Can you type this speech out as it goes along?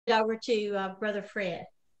over to Brother Fred.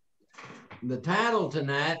 The title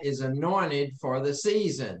tonight is Anointed for the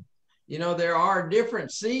Season. You know, there are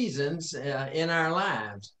different seasons in our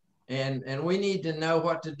lives, and we need to know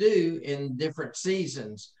what to do in different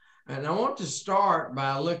seasons. And I want to start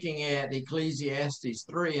by looking at Ecclesiastes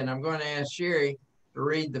 3, and I'm going to ask Sherry to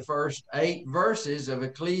read the first 8 verses of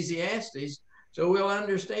Ecclesiastes so we'll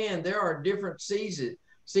understand there are different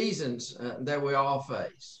seasons that we all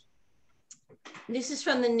face. This is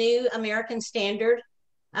from the New American Standard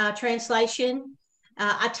translation.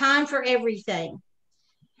 A time for everything.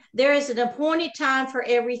 There is an appointed time for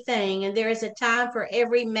everything, and there is a time for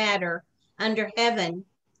every matter under heaven.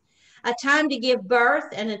 A time to give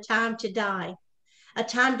birth and a time to die. A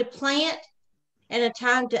time to plant and a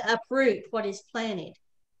time to uproot what is planted.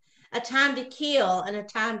 A time to kill and a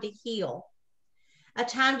time to heal. A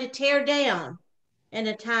time to tear down and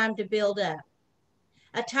a time to build up.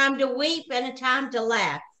 A time to weep and a time to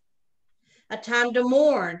laugh. A time to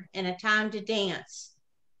mourn and a time to dance.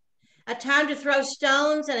 A time to throw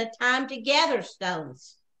stones and a time to gather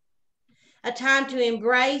stones. A time to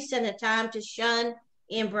embrace and a time to shun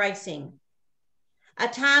embracing. A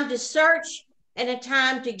time to search and a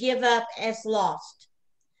time to give up as lost.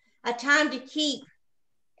 A time to keep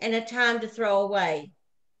and a time to throw away.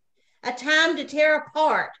 A time to tear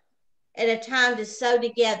apart and a time to sew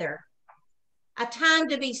together. A time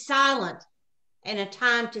to be silent and a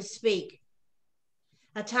time to speak.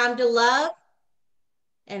 A time to love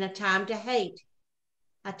and a time to hate.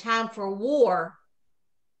 A time for war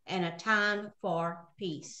and a time for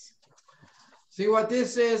peace. See what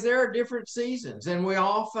this says? There are different seasons, and we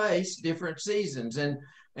all face different seasons.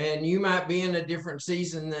 And you might be in a different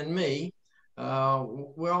season than me.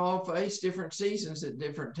 We all face different seasons at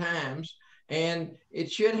different times, and it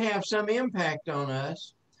should have some impact on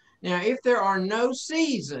us. Now, if there are no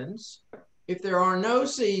seasons,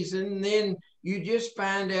 then you just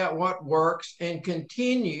find out what works and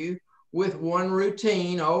continue with one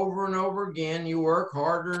routine over and over again. You work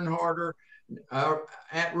harder and harder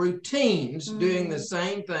at routines, doing the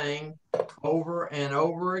same thing over and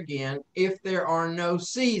over again if there are no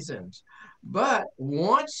seasons. But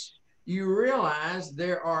once you realize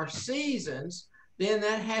there are seasons, then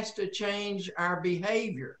that has to change our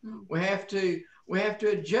behavior. We have to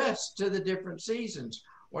adjust to the different seasons.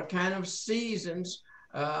 What kind of seasons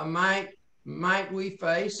might we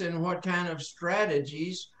face, and what kind of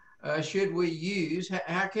strategies should we use?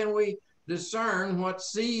 How can we discern what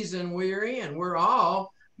season we're in? We're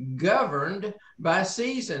all governed by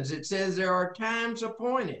seasons. It says there are times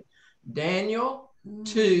appointed. Daniel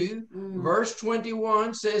 2 verse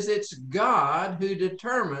 21 says it's God who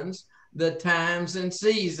determines the times and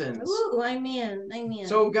seasons. Ooh, amen.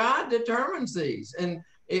 So God determines these. And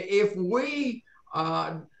if we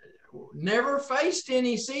never faced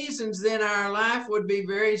any seasons, then our life would be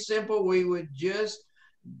very simple. We would just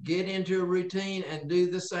get into a routine and do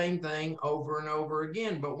the same thing over and over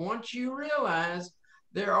again. But once you realize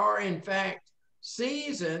there are, in fact,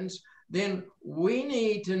 seasons, then we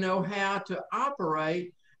need to know how to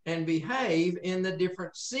operate and behave in the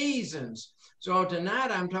different seasons. So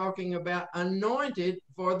tonight I'm talking about anointed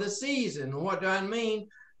for the season. What do I mean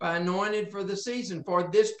by anointed for the season? For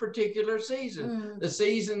this particular season, the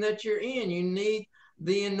season that you're in, you need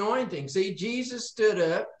the anointing. See, Jesus stood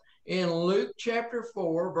up in Luke chapter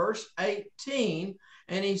 4, verse 18,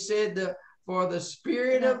 and he said, for the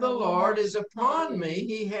Spirit of the Lord is upon me.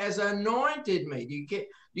 He has anointed me. Do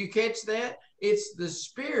you catch that? It's the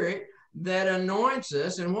Spirit that anoints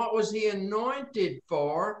us. And what was he anointed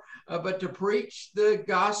for? But to preach the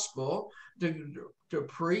gospel, to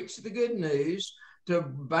preach the good news, to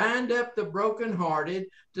bind up the brokenhearted,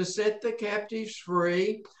 to set the captives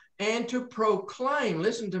free, and to proclaim,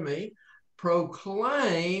 listen to me,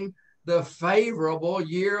 proclaim the favorable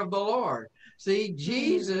year of the Lord. See,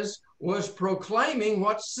 Jesus was proclaiming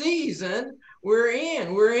what season we're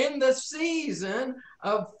in. We're in the season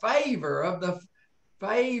of favor, of the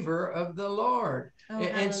favor of the Lord.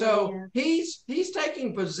 And so he's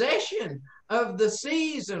taking possession of the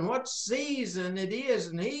season, what season it is,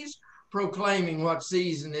 and he's proclaiming what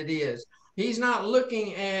season it is. He's not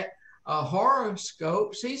looking at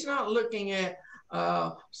horoscopes. He's not looking at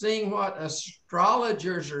seeing what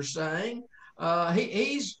astrologers are saying.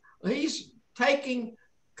 He's taking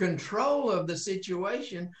control of the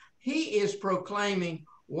situation. He is proclaiming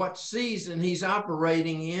what season he's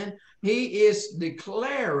operating in. He is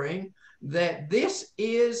declaring that this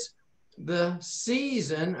is the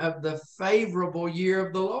season of the favorable year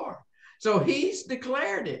of the Lord. So he's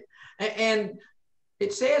declared it. And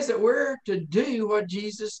it says that we're to do what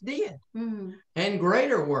Jesus did and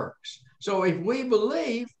greater works. So if we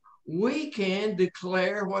believe, we can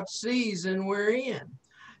declare what season we're in.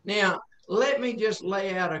 Now, let me just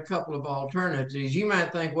lay out a couple of alternatives. You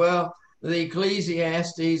might think, well, the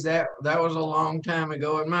Ecclesiastes, that was a long time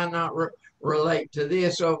ago. It might not relate to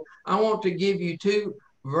this. So I want to give you two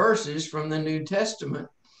verses from the New Testament.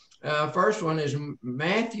 First one is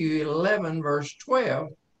Matthew 11, verse 12,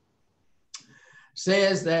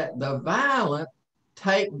 says that the violent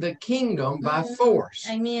take the kingdom by force.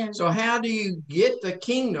 Amen. So how do you get the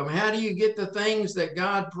kingdom? How do you get the things that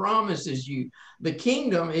God promises you? The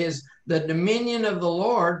kingdom is the dominion of the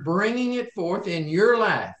Lord, bringing it forth in your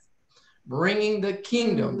life, bringing the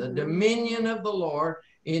kingdom, the dominion of the Lord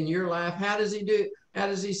in your life. How does he do it? How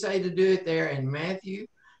does he say to do it there in Matthew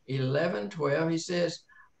 11, 12? He says,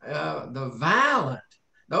 the violent,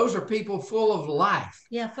 those are people full of life.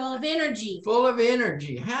 Yeah, full of energy. Full of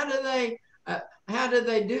energy. How do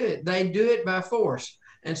they do it? They do it by force.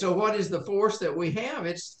 And so what is the force that we have?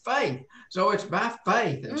 It's faith. So it's by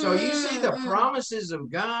faith. And so you see the promises of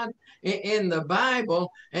God in the Bible,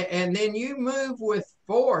 and then you move with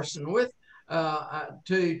force and with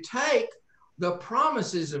to take the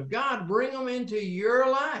promises of God, bring them into your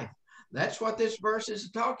life. That's what this verse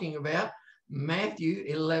is talking about, Matthew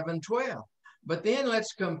 11, 12. But then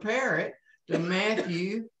let's compare it to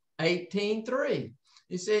Matthew 18:3.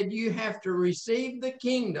 He said, you have to receive the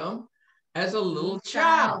kingdom as a little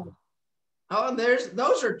child. Oh,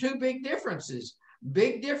 those are two big differences.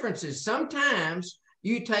 Big differences. Sometimes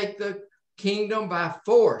you take the kingdom by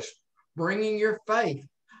force, bringing your faith.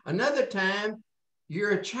 Another time,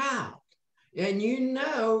 you're a child, and you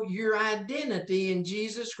know your identity in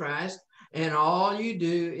Jesus Christ, and all you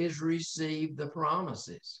do is receive the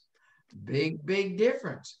promises. Big, big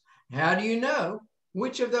difference. How do you know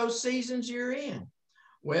which of those seasons you're in?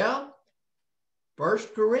 Well, 1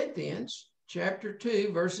 Corinthians chapter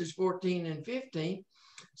 2, verses 14 and 15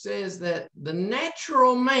 says that the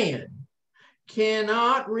natural man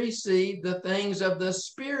cannot receive the things of the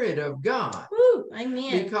Spirit of God. Woo,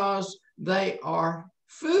 amen. Because they are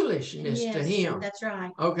foolishness to him. That's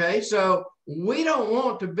right. Okay, so we don't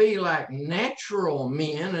want to be like natural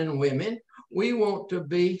men and women. We want to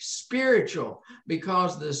be spiritual,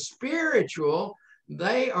 because the spiritual,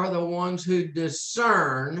 they are the ones who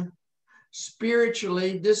discern,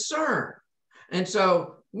 spiritually discern. And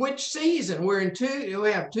so which season?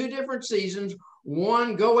 We have two different seasons.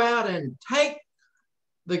 One, go out and take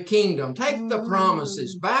the kingdom, take the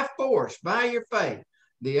promises by force, by your faith.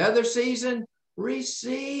 The other season,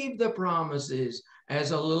 receive the promises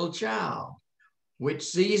as a little child. Which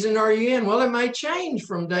season are you in? Well, it may change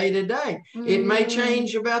from day to day. It may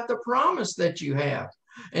change about the promise that you have.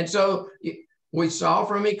 And so we saw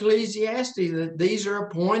from Ecclesiastes that these are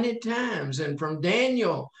appointed times, and from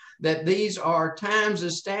Daniel that these are times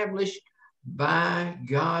established by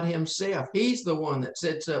God himself. He's the one that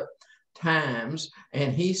sets up times,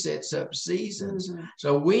 and he sets up seasons.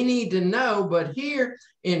 So we need to know. But here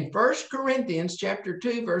in 1 Corinthians chapter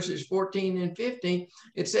 2, verses 14 and 15,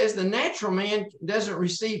 it says the natural man doesn't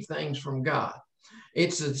receive things from God.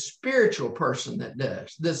 It's a spiritual person that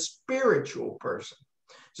does, the spiritual person.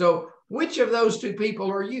 So which of those two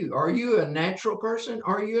people are you? Are you a natural person?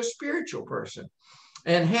 Are you a spiritual person?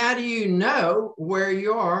 And how do you know where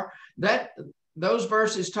you are? Those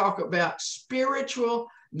verses talk about spiritual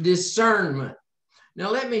discernment. Now,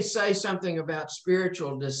 let me say something about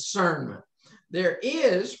spiritual discernment. There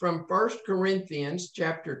is, from 1 Corinthians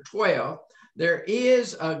chapter 12, there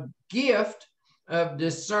is a gift of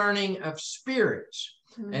discerning of spirits.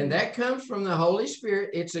 And that comes from the Holy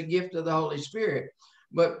Spirit. It's a gift of the Holy Spirit.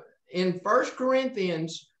 But in 1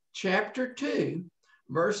 Corinthians chapter 2,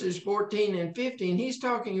 verses 14 and 15, he's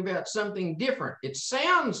talking about something different. It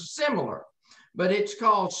sounds similar, but it's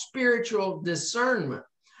called spiritual discernment.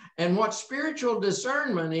 And what spiritual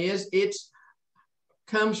discernment is, it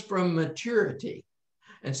comes from maturity.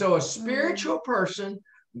 And so a spiritual person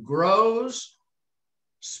grows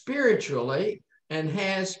spiritually and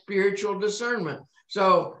has spiritual discernment.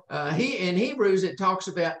 So in Hebrews, it talks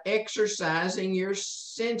about exercising your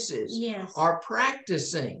senses, or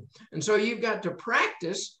practicing. And so you've got to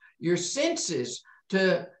practice your senses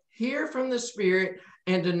to hear from the Spirit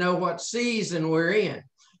and to know what season we're in.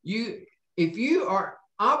 If you are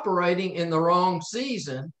operating in the wrong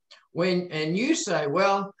season, and you say,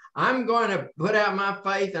 well, I'm going to put out my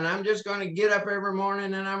faith, and I'm just going to get up every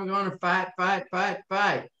morning, and I'm going to fight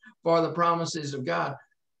for the promises of God.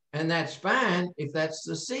 And that's fine if that's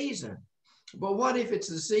the season. But what if it's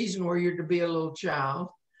the season where you're to be a little child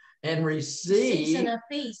and receive season of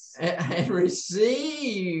peace and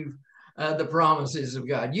receive the promises of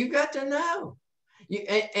God? You've got to know.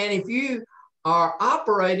 And if you are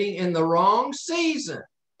operating in the wrong season.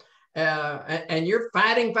 And you're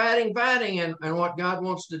fighting, and what God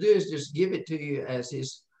wants to do is just give it to you as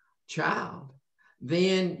his child,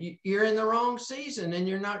 then you're in the wrong season and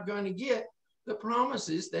you're not going to get the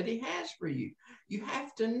promises that he has for you. You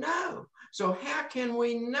have to know. So how can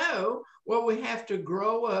we know? Well, we have to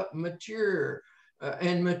grow up, mature,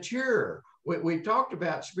 and mature. We talked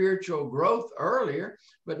about spiritual growth earlier,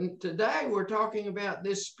 but today we're talking about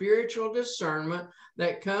this spiritual discernment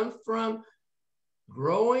that comes from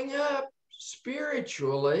growing up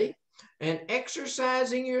spiritually and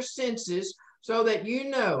exercising your senses so that you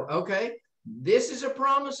know, okay, this is a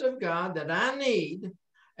promise of God that I need,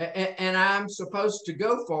 and I'm supposed to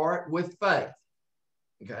go for it with faith.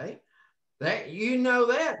 Okay, that you know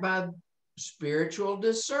that by spiritual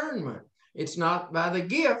discernment. It's not by the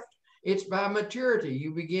gift, it's by maturity.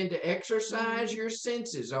 You begin to exercise your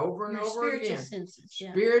senses over and over again.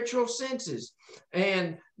 Spiritual senses.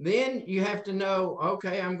 And then you have to know,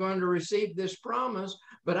 okay, I'm going to receive this promise,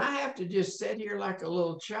 but I have to just sit here like a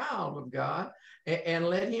little child of God and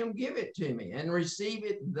let him give it to me and receive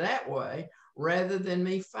it that way rather than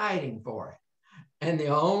me fighting for it. And the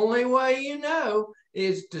only way you know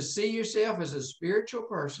is to see yourself as a spiritual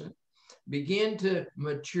person, begin to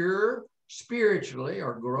mature spiritually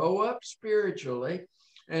or grow up spiritually,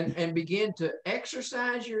 and begin to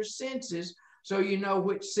exercise your senses so you know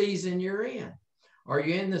which season you're in. Are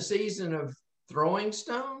you in the season of throwing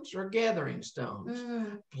stones or gathering stones?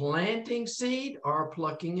 Planting seed or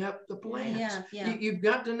plucking up the plants? You've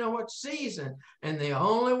got to know what season. And the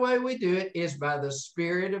only way we do it is by the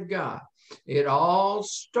Spirit of God. It all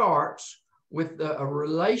starts with a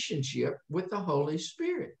relationship with the Holy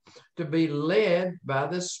Spirit, to be led by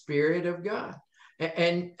the Spirit of God.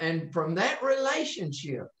 And from that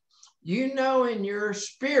relationship, you know in your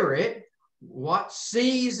spirit what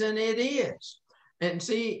season it is. And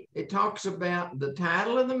see, it talks about the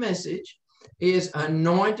title of the message is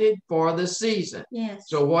Anointed for the Season. Yes.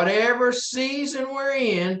 So whatever season we're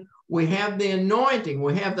in, we have the anointing,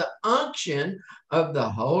 we have the unction of the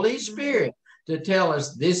Holy Spirit to tell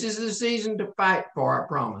us this is the season to fight for our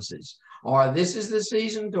promises, or this is the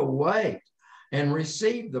season to wait and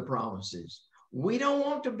receive the promises. We don't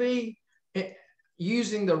want to be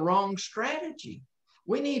using the wrong strategy.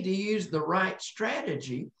 We need to use the right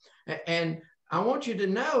strategy. And I want you to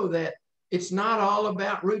know that it's not all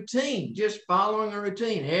about routine, just following a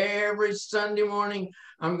routine. Every Sunday morning,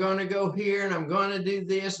 I'm going to go here and I'm going to do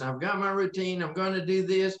this. And I've got my routine. I'm going to do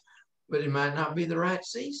this, but it might not be the right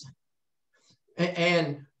season.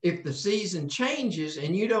 And if the season changes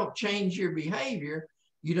and you don't change your behavior,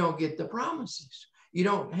 you don't get the promises. You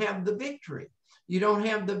don't have the victory. You don't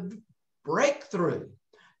have the breakthrough.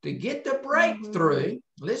 To get the breakthrough,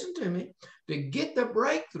 listen to me, to get the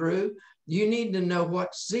breakthrough, you need to know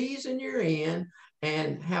what season you're in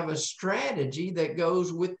and have a strategy that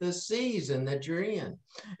goes with the season that you're in.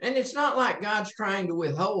 And it's not like God's trying to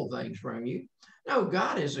withhold things from you. No,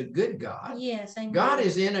 God is a good God. Yes, amen. God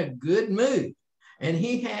is in a good mood, and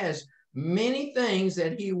he has many things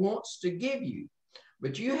that he wants to give you,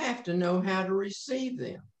 but you have to know how to receive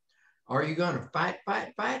them. Are you going to fight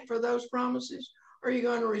for those promises? Or are you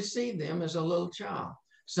going to receive them as a little child?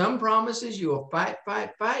 Some promises you will fight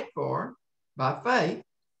for by faith.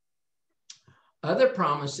 Other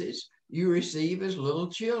promises you receive as little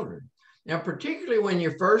children. Now, particularly when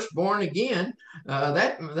you're first born again,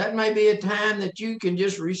 that may be a time that you can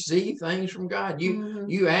just receive things from God.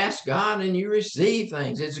 You ask God and you receive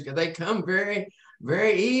things. They come very,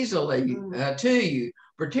 very easily to you,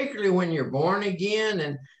 particularly when you're born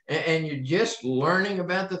again and you're just learning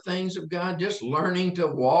about the things of God, just learning to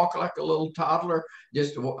walk like a little toddler,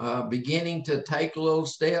 just beginning to take little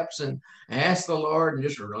steps and ask the Lord, and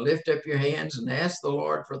just lift up your hands and ask the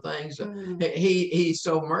Lord for things. He's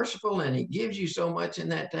so merciful and he gives you so much in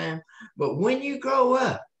that time. But when you grow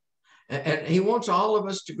up, and he wants all of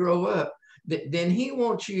us to grow up, then he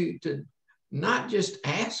wants you to not just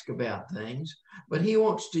ask about things, but he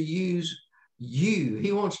wants to use you.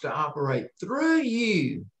 He wants to operate through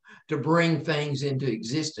you to bring things into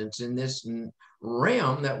existence in this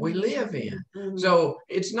realm that we live in. So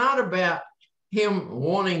it's not about him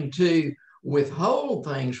wanting to withhold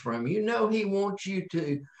things from you. No, he wants you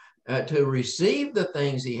to receive the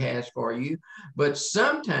things he has for you, but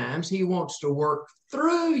sometimes he wants to work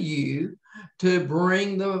through you to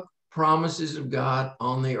bring the promises of God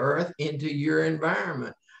on the earth into your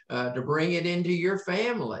environment, to bring it into your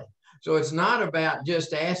family. So it's not about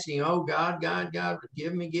just asking, oh, God,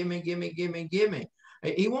 give me.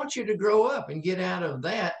 He wants you to grow up and get out of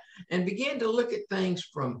that and begin to look at things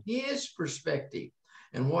from his perspective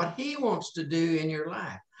and what he wants to do in your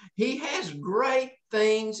life. He has great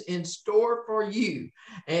things in store for you,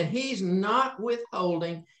 and he's not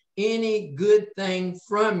withholding any good thing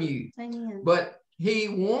from you. Amen. But he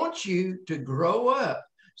wants you to grow up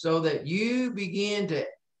so that you begin to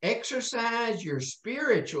exercise your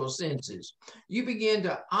spiritual senses. You begin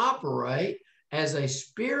to operate as a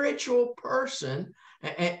spiritual person,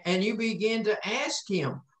 and you begin to ask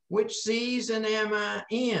him, which season am I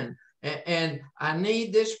in? And I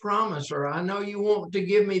need this promise, or I know you want to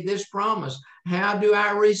give me this promise. How do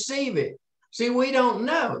I receive it? See, we don't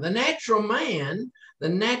know. The natural man, the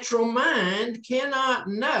natural mind cannot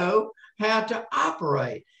know how to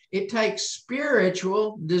operate. It takes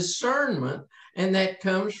spiritual discernment, and that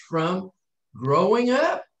comes from growing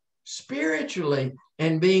up spiritually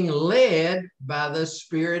and being led by the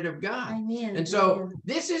Spirit of God. Amen. And so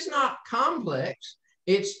this is not complex.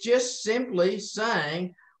 It's just simply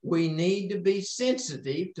saying we need to be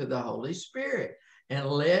sensitive to the Holy Spirit and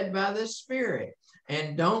led by the Spirit.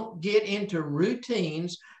 And don't get into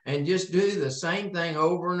routines and just do the same thing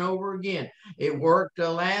over and over again. It worked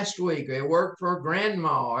last week. It worked for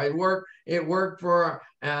grandma. It worked for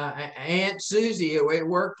Aunt Susie. It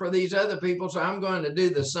worked for these other people, so I'm going to do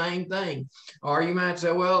the same thing. Or you might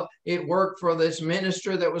say, well, it worked for this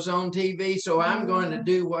minister that was on TV, so I'm going to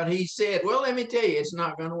do what he said. Well, let me tell you, it's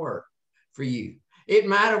not going to work for you. It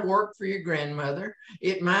might have worked for your grandmother.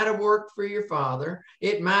 It might have worked for your father.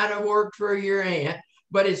 It might have worked for your aunt,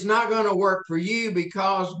 but it's not going to work for you,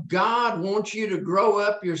 because God wants you to grow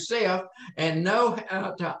up yourself and know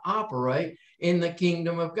how to operate in the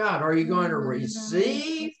kingdom of God. Are you going to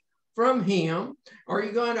receive from him? Are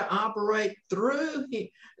you going to operate through him,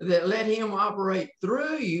 that let him operate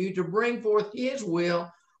through you to bring forth his will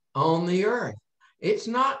on the earth? It's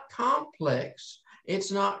not complex.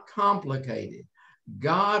 It's not complicated.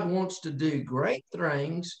 God wants to do great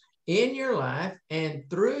things in your life and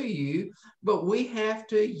through you, but we have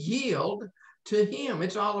to yield to him.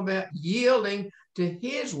 It's all about yielding to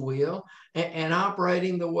his will and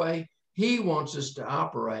operating the way he wants us to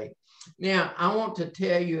operate. Now, I want to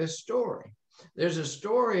tell you a story. There's a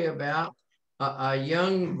story about a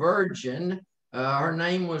young virgin. Her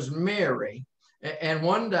name was Mary. And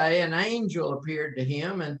one day an angel appeared to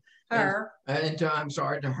him and to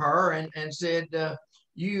her and said,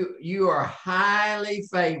 you are highly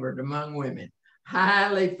favored among women,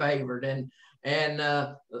 highly favored. And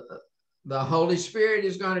the Holy Spirit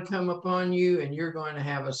is going to come upon you, and you're going to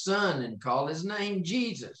have a son and call his name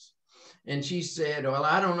Jesus. And she said, well,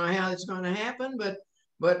 I don't know how it's going to happen, but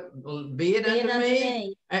be it unto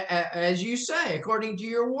me, as you say, according to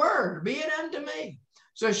your word, be it unto me.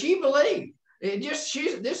 So she believed. This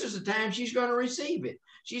is the time she's going to receive it.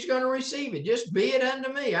 She's going to receive it. Just be it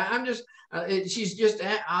unto me. She's just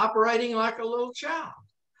operating like a little child.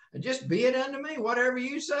 Just be it unto me, whatever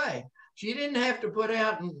you say. She didn't have to put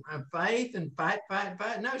out faith and fight.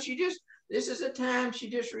 No, this is a time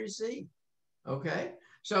she just received. Okay.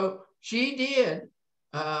 So she did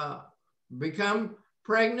become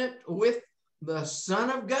pregnant with the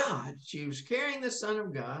Son of God. She was carrying the Son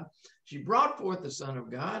of God. She brought forth the Son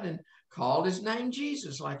of God and called his name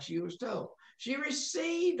Jesus, like she was told. She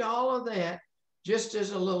received all of that just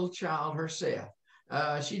as a little child herself.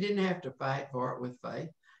 She didn't have to fight for it with faith.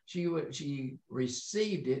 She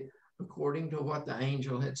received it according to what the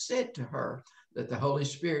angel had said to her, that the Holy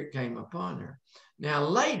Spirit came upon her. Now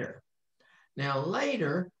later,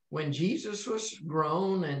 when Jesus was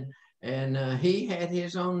grown and he had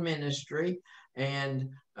his own ministry, and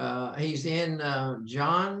he's in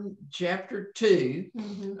John chapter 2,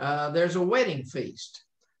 there's a wedding feast.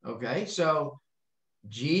 Okay, so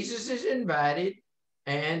Jesus is invited,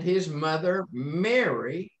 and his mother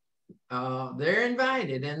Mary, they're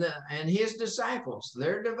invited, and his disciples,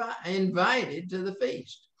 they're invited to the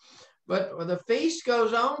feast. But the feast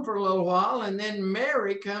goes on for a little while, and then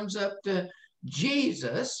Mary comes up to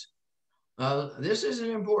Jesus. This is an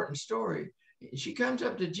important story. She comes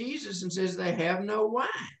up to Jesus and says, they have no wine.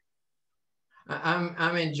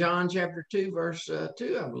 I'm in John chapter 2, verse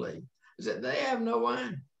 2, I believe. It said, they have no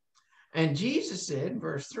wine. And Jesus said,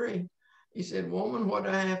 verse 3, he said, woman, what do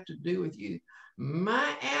I have to do with you?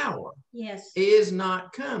 My hour is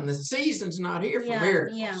not come. The season's not here for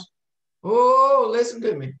miracles. Yeah. Oh, listen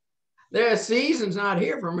to me. There are seasons not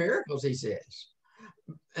here for miracles, he says.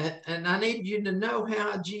 And I need you to know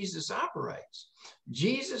how Jesus operates.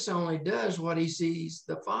 Jesus only does what he sees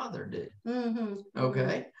the Father do.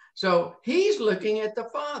 Okay? So he's looking at the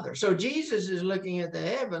Father. So Jesus is looking at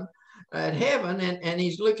heaven, and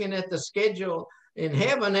he's looking at the schedule in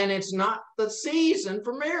heaven, and it's not the season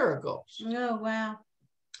for miracles. Oh, wow.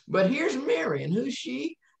 But here's Mary, and who's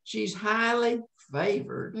she? She's highly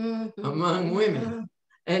favored among women.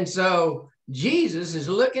 And so Jesus is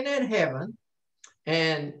looking at heaven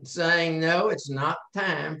and saying, no, it's not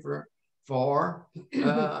time for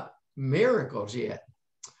miracles yet.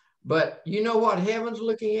 But you know what heaven's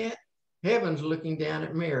looking at? Heaven's looking down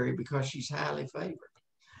at Mary because she's highly favored.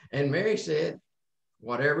 And Mary said,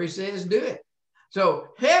 whatever he says, do it. So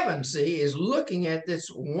heaven, see, is looking at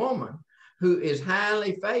this woman who is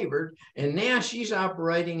highly favored, and now she's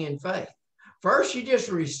operating in faith. First, she just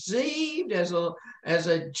received as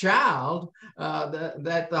a child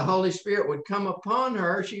that the Holy Spirit would come upon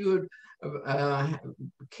her. She would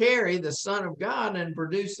carry the Son of God and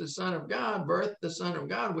produce the Son of God, birth the Son of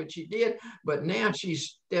God, which she did. But now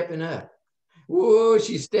she's stepping up. Whoa,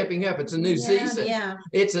 she's stepping up. It's a new season. Yeah.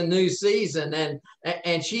 It's a new season.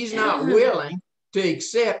 And she's not willing to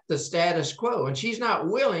accept the status quo. And she's not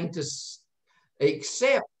willing to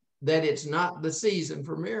accept that it's not the season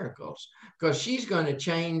for miracles, because she's going to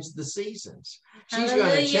change the seasons. She's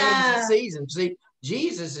going to change the seasons. See,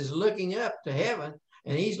 Jesus is looking up to heaven,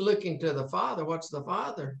 and he's looking to the Father. What's the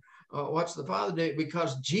Father? What's the Father do?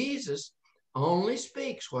 Because Jesus only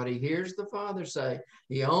speaks what he hears the Father say.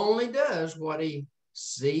 He only does what he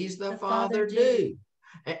sees the Father do.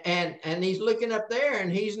 And he's looking up there,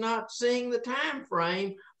 and he's not seeing the time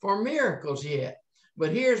frame for miracles yet.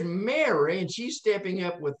 But here's Mary, and she's stepping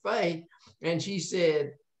up with faith, and she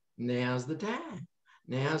said, now's the time.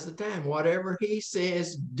 Now's the time. Whatever he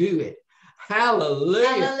says, do it. Hallelujah.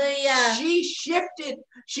 Hallelujah. She shifted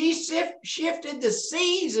the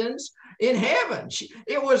seasons in heaven.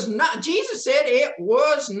 It was not, Jesus said it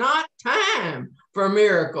was not time for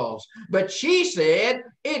miracles, but she said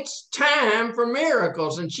it's time for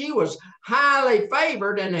miracles. And she was highly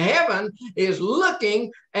favored, and heaven is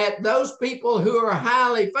looking at those people who are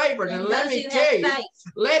highly favored. And let me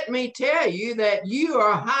tell you that you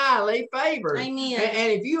are highly favored. Amen.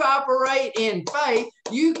 And if you operate in faith,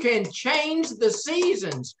 you can change the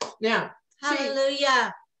seasons. Now,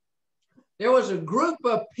 hallelujah. There was a group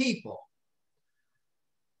of people.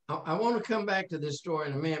 I want to come back to this story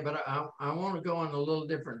in a minute, but I want to go in a little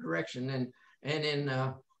different direction. And in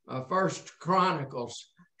First Chronicles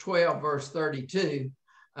 12, verse 32,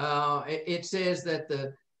 it says that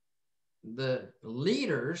the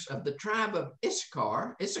leaders of the tribe of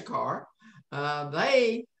Issachar,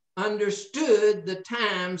 they understood the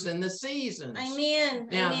times and the seasons. Amen.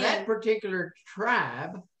 Now, Amen. that particular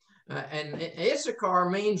tribe, and Issachar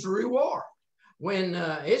means reward. When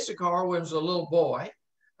Issachar was a little boy,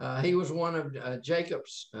 he was one of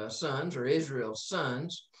Jacob's sons, or Israel's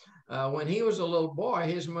sons. When he was a little boy,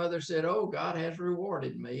 his mother said, oh, God has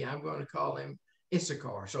rewarded me. I'm going to call him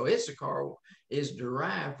Issachar. So Issachar is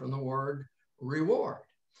derived from the word reward.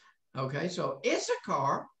 Okay, so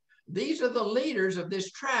Issachar, these are the leaders of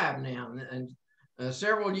this tribe now. And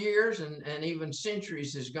several years and even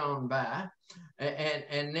centuries has gone by.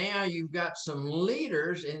 And now you've got some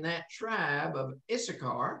leaders in that tribe of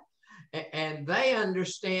Issachar, and they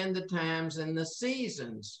understand the times and the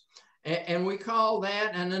seasons. And we call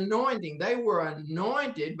that an anointing. They were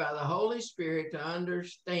anointed by the Holy Spirit to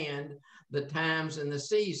understand the times and the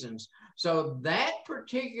seasons. So that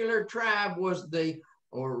particular tribe was the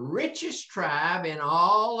richest tribe in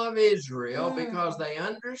all of Israel because they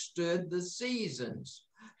understood the seasons.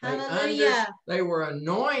 They were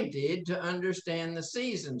anointed to understand the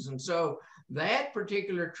seasons. And so that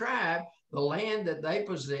particular tribe, the land that they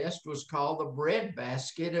possessed was called the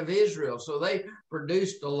breadbasket of Israel. So they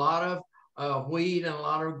produced a lot of wheat and a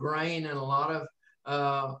lot of grain and a lot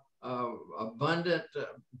of abundant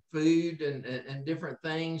food and different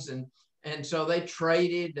things. And so they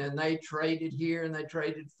traded, and they traded here, and they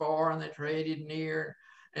traded far, and they traded near.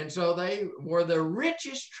 And so they were the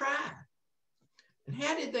richest tribe. And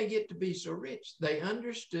how did they get to be so rich? They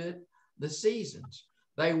understood the seasons.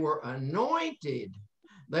 They were anointed.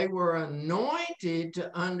 They were anointed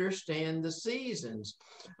to understand the seasons.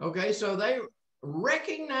 Okay, so they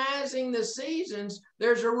recognizing the seasons,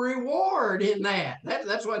 there's a reward in that.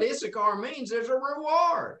 That's what Issachar means. There's a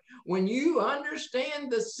reward. When you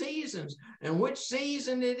understand the seasons and which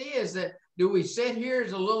season it is, that do we sit here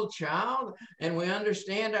as a little child and we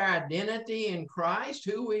understand our identity in Christ,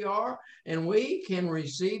 who we are, and we can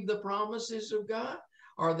receive the promises of God?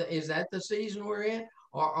 Or is that the season we're in?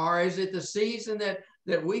 Or is it the season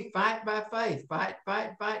that we fight by faith, fight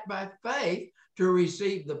by faith to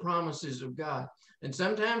receive the promises of God? And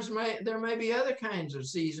sometimes there may be other kinds of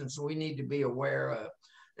seasons we need to be aware of.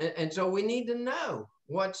 And so we need to know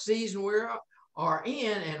what season we are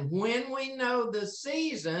in. And when we know the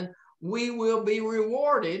season, we will be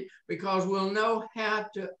rewarded because we'll know how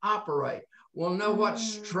to operate. We'll know what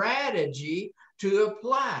strategy to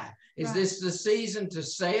apply. Is this the season to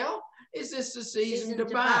sell? Is this the season to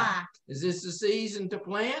buy? Is this the season to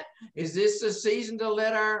plant? Is this the season to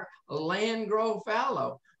let our land grow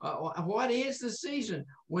fallow? What is the season?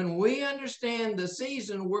 When we understand the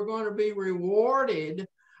season, we're going to be rewarded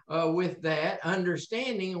with that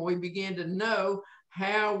understanding, and we begin to know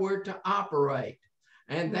how we're to operate.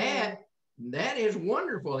 And that is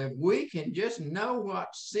wonderful if we can just know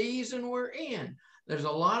what season we're in. There's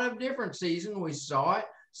a lot of different seasons. We saw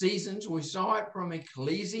it from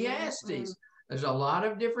Ecclesiastes. There's a lot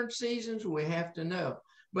of different seasons we have to know.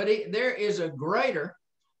 But there is a greater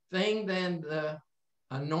thing than the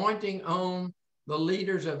anointing on the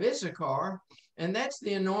leaders of Issachar, and that's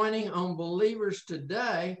the anointing on believers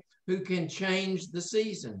today who can change the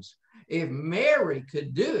seasons. If Mary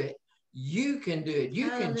could do it, you can do it. You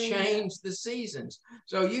can change the seasons.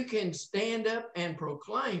 So you can stand up and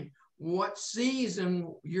proclaim what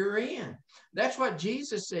season you're in. That's what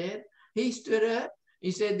Jesus said. He stood up. He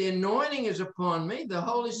said, the anointing is upon me. The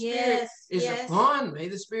Holy Spirit is upon me.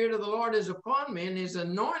 The Spirit of the Lord is upon me and is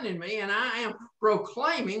anointing me. And I am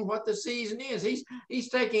proclaiming what the season is. He's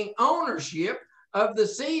taking ownership of the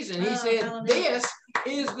season. He said, this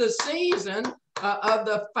is the season of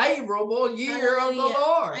the favorable year of the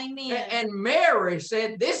Lord. Amen. And Mary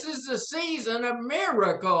said, this is the season of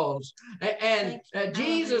miracles. And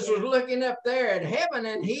Jesus was looking up there at heaven,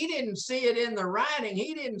 and he didn't see it in the writing.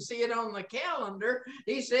 He didn't see it on the calendar.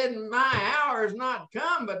 He said, my hour has not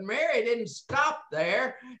come. But Mary didn't stop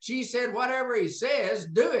there. She said, whatever he says,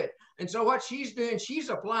 do it. And so what she's doing, she's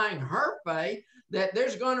applying her faith that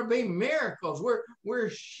there's going to be miracles. We're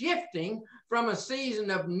shifting from a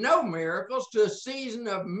season of no miracles to a season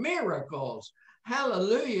of miracles.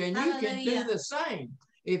 Hallelujah. And you can do the same.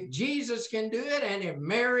 If Jesus can do it, and if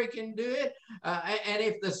Mary can do it, and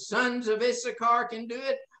if the sons of Issachar can do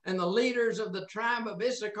it, and the leaders of the tribe of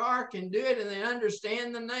Issachar can do it, and they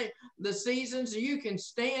understand the seasons, you can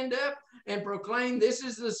stand up and proclaim, this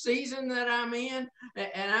is the season that I'm in,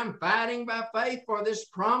 and I'm fighting by faith for this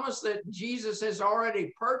promise that Jesus has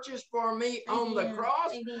already purchased for me on the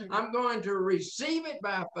cross. I'm going to receive it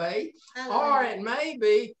by faith. Or it may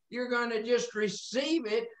be you're going to just receive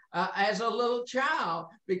it as a little child,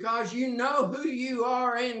 because you know who you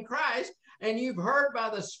are in Christ. And you've heard by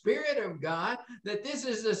the Spirit of God that this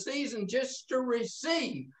is the season just to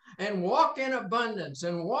receive and walk in abundance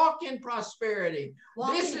and walk in prosperity.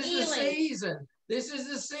 This is the season. This is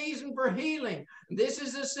the season for healing. This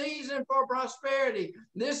is the season for prosperity.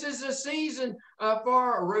 This is the season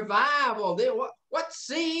for revival. What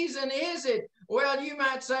season is it? Well, you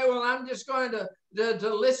might say, well, I'm just going to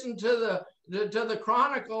listen to the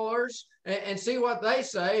chroniclers and see what they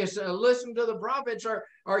say. So listen to the prophets,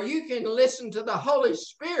 or you can listen to the Holy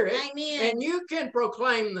Spirit. Amen. And you can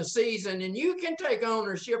proclaim the season, and you can take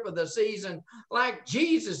ownership of the season like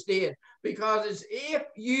Jesus did, because it's if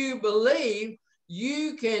you believe,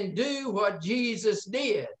 you can do what Jesus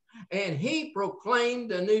did. And he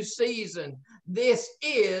proclaimed a new season. This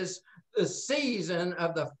is the season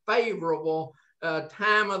of the favorable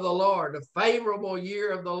time of the Lord, a favorable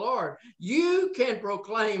year of the Lord. You can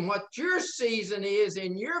proclaim what your season is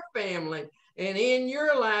in your family and in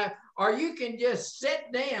your life, or you can just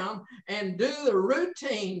sit down and do the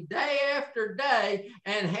routine day after day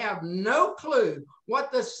and have no clue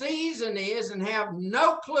what the season is, and have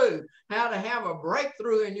no clue how to have a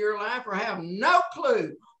breakthrough in your life, or have no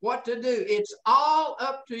clue what to do. It's all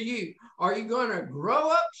up to you. Are you going to grow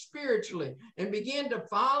up spiritually and begin to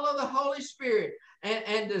follow the Holy Spirit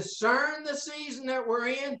and discern the season that we're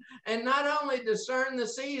in? And not only discern the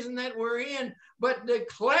season that we're in, but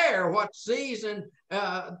declare what season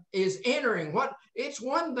is entering. It's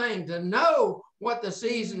one thing to know what the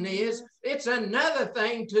season is. It's another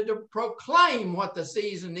thing to proclaim what the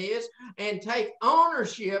season is and take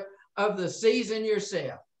ownership of the season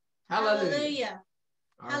yourself. Hallelujah.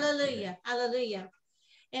 Hallelujah. Hallelujah.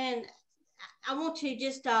 And I want to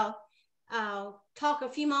just talk a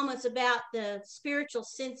few moments about the spiritual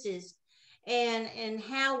senses and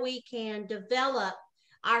how we can develop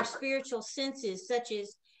our spiritual senses, such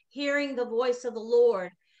as hearing the voice of the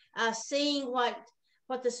Lord, seeing what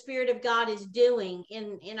the Spirit of God is doing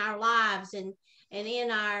in our lives and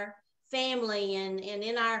in our family and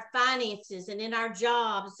in our finances and in our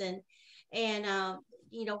jobs and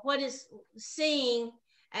what is seeing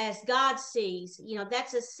as God sees.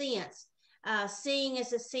 That's a sense. Seeing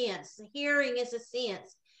is a sense. Hearing is a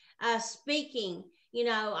sense. Speaking,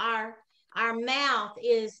 our mouth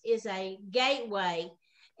is a gateway,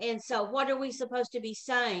 And so what are we supposed to be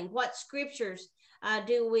saying? What scriptures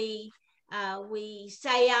do we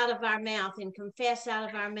say out of our mouth and confess out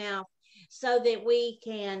of our mouth so that we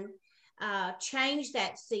can change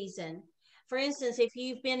that season? For instance, if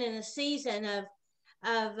you've been in a season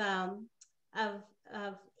of um, of,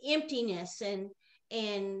 of emptiness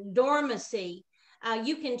and dormancy,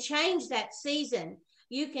 you can change that season.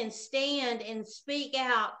 You can stand and speak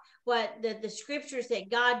out what the scriptures that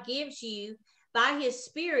God gives you by his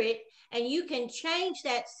spirit, and you can change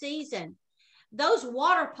that season. Those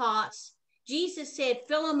water pots, Jesus said,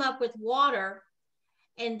 fill them up with water,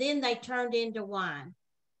 and then they turned into wine.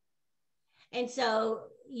 And so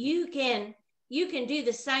you can do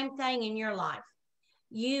the same thing in your life.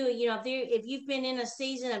 You know, if you've been in a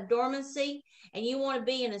season of dormancy and you want to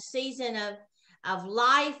be in a season of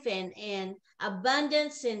life and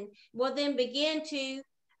abundance, and well, then begin to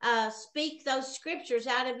speak those scriptures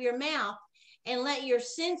out of your mouth and let your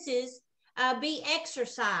senses be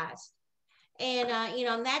exercised. And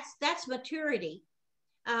that's maturity,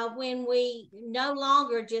 when we no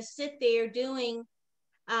longer just sit there doing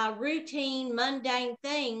routine, mundane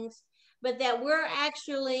things, but that we're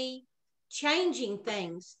actually changing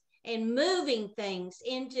things and moving things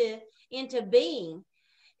into being.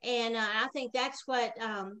 And I think that's what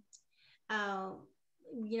uh,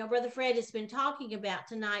 Brother Fred has been talking about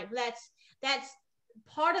tonight. That's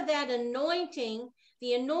part of that anointing.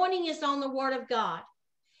 The anointing is on the Word of God,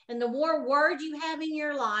 and the more word you have in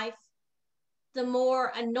your life, the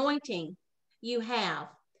more anointing you have.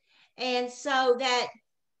 And so that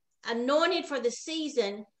anointed for the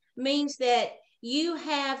season means that you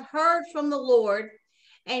have heard from the Lord,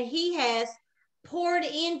 and he has poured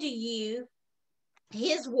into you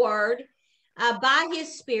his word by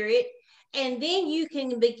his spirit, and then you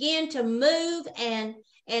can begin to move and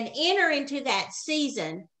enter into that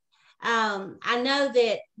season. I know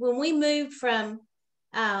that when we've moved from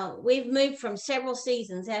several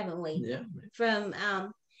seasons, haven't we? Yeah. From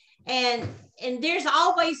and there's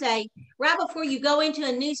always right before you go into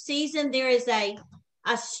a new season, there is a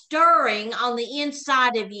stirring on the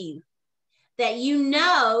inside of you, that you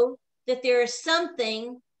know that there is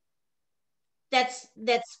something that's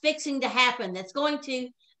fixing to happen, that's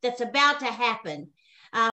about to happen.